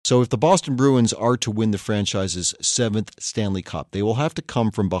So if the Boston Bruins are to win the franchise's 7th Stanley Cup, they will have to come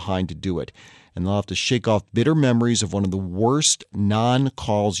from behind to do it. And they'll have to shake off bitter memories of one of the worst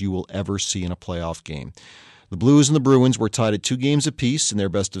non-calls you will ever see in a playoff game. The Blues and the Bruins were tied at 2 games apiece in their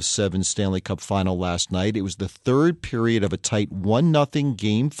best-of-7 Stanley Cup final last night. It was the third period of a tight 1-0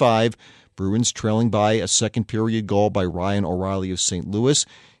 Game 5. Bruins trailing by a second-period goal by Ryan O'Reilly of St. Louis.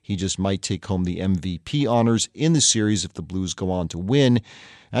 He just might take home the MVP honors in the series if the Blues go on to win.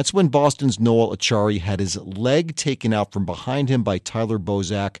 That's when Boston's Noel Acciari had his leg taken out from behind him by Tyler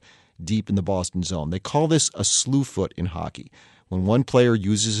Bozak deep in the Boston zone. They call this a slew foot in hockey, when one player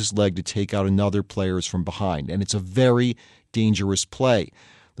uses his leg to take out another player's from behind, and it's a very dangerous play.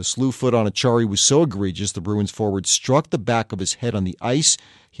 The slew foot on Acciari was so egregious, the Bruins forward struck the back of his head on the ice.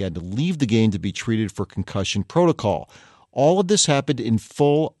 He had to leave the game to be treated for concussion protocol. All of this happened in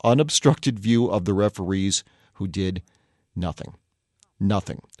full, unobstructed view of the referees, who did nothing.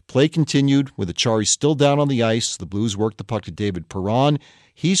 Nothing. The play continued with Acciari still down on the ice. The Blues worked the puck to David Perron.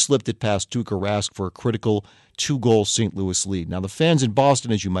 He slipped it past Tuukka Rask for a critical 2-goal St. Louis lead. Now, the fans in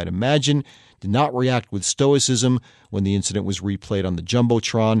Boston, as you might imagine, did not react with stoicism when the incident was replayed on the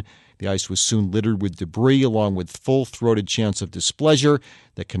Jumbotron. The ice was soon littered with debris, along with full-throated chants of displeasure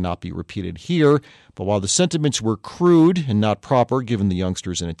that cannot be repeated here. But while the sentiments were crude and not proper, given the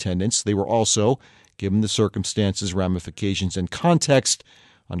youngsters in attendance, they were also, given the circumstances, ramifications, and context,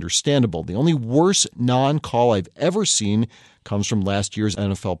 understandable. The only worse non-call I've ever seen comes from last year's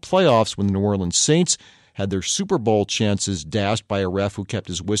NFL playoffs when the New Orleans Saints had their Super Bowl chances dashed by a ref who kept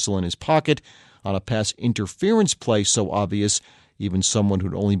his whistle in his pocket on a pass interference play so obvious even someone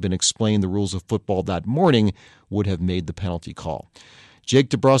who'd only been explained the rules of football that morning would have made the penalty call. Jake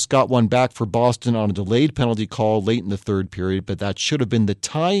DeBrusk got one back for Boston on a delayed penalty call late in the third period, but that should have been the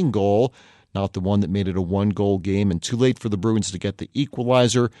tying goal, not the one that made it a 1-goal game, and too late for the Bruins to get the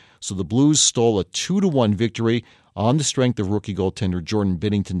equalizer. So the Blues stole a 2-1 victory on the strength of rookie goaltender Jordan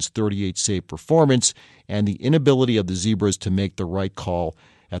Binnington's 38-save performance and the inability of the Zebras to make the right call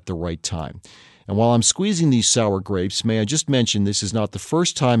at the right time. And while I'm squeezing these sour grapes, may I just mention this is not the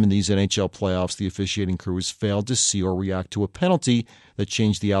first time in these NHL playoffs the officiating crew has failed to see or react to a penalty that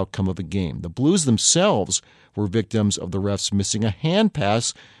changed the outcome of a game. The Blues themselves were victims of the refs missing a hand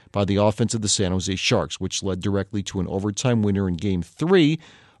pass by the offense of the San Jose Sharks, which led directly to an overtime winner in Game 3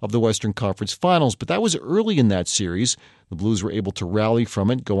 of the Western Conference Finals. But that was early in that series. The Blues were able to rally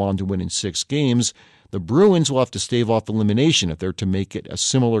from it, go on to win in 6 games. The Bruins will have to stave off elimination if they're to make it a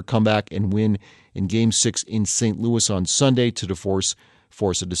similar comeback and win in Game 6 in St. Louis on Sunday to force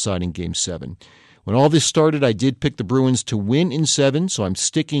a deciding Game 7. When all this started, I did pick the Bruins to win in 7, so I'm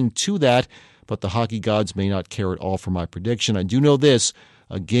sticking to that, but the hockey gods may not care at all for my prediction. I do know this: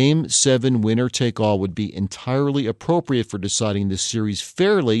 a Game 7 winner-take-all would be entirely appropriate for deciding this series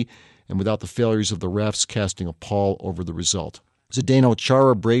fairly and without the failures of the refs casting a pall over the result. Zdeno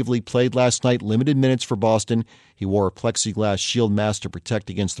Chara bravely played last night, limited minutes for Boston. He wore a plexiglass shield mask to protect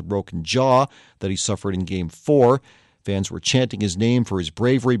against the broken jaw that he suffered in Game 4. Fans were chanting his name for his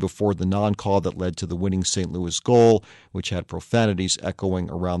bravery before the non-call that led to the winning St. Louis goal, which had profanities echoing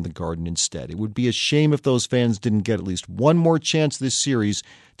around the Garden instead. It would be a shame if those fans didn't get at least one more chance this series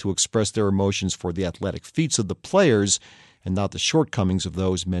to express their emotions for the athletic feats of the players and not the shortcomings of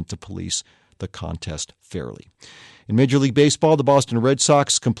those meant to police the contest fairly. In Major League Baseball, the Boston Red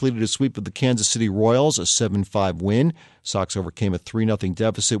Sox completed a sweep of the Kansas City Royals, a 7-5 win. Sox overcame a 3-0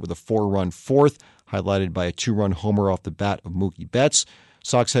 deficit with a 4-run fourth, highlighted by a 2-run homer off the bat of Mookie Betts.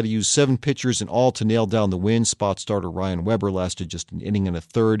 Sox had to use 7 pitchers in all to nail down the win. Spot starter Ryan Weber lasted just an inning and a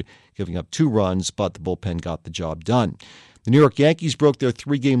third, giving up 2 runs, but the bullpen got the job done. The New York Yankees broke their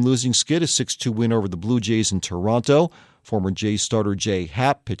 3-game losing skid, a 6-2 win over the Blue Jays in Toronto. Former Jays starter Jay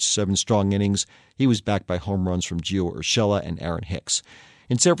Happ pitched 7 strong innings. He was backed by home runs from Gio Urshela and Aaron Hicks.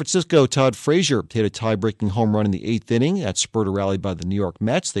 In San Francisco, Todd Frazier hit a tie-breaking home run in the 8th inning. That spurred a rally by the New York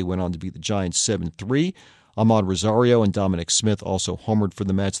Mets. They went on to beat the Giants 7-3. Ahmad Rosario and Dominic Smith also homered for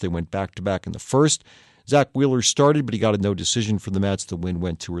the Mets. They went back-to-back in the first. Zach Wheeler started, but he got a no decision for the Mets. The win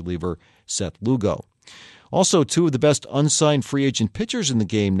went to reliever Seth Lugo. Also, 2 of the best unsigned free agent pitchers in the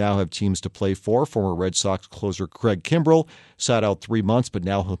game now have teams to play for. Former Red Sox closer Craig Kimbrell sat out 3 months, but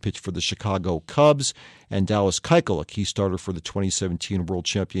now he'll pitch for the Chicago Cubs. And Dallas Keuchel, a key starter for the 2017 world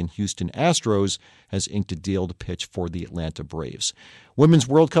champion Houston Astros, has inked a deal to pitch for the Atlanta Braves. Women's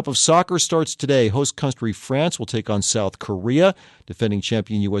World Cup of Soccer starts today. Host country France will take on South Korea. Defending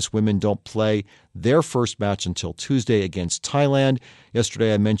champion U.S. women don't play their first match until Tuesday against Thailand.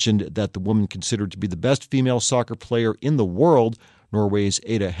 Yesterday I mentioned that the woman considered to be the best female soccer player in the world, Norway's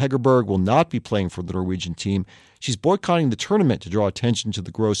Ada Hegerberg will not be playing for the Norwegian team. She's boycotting the tournament to draw attention to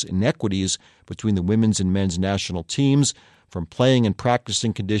the gross inequities between the women's and men's national teams, from playing and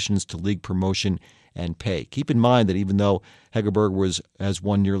practicing conditions to league promotion and pay. Keep in mind that even though Hegerberg has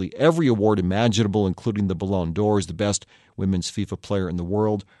won nearly every award imaginable, including the Ballon d'Or as the best women's FIFA player in the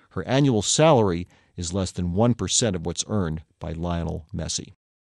world, her annual salary is less than 1% of what's earned by Lionel Messi.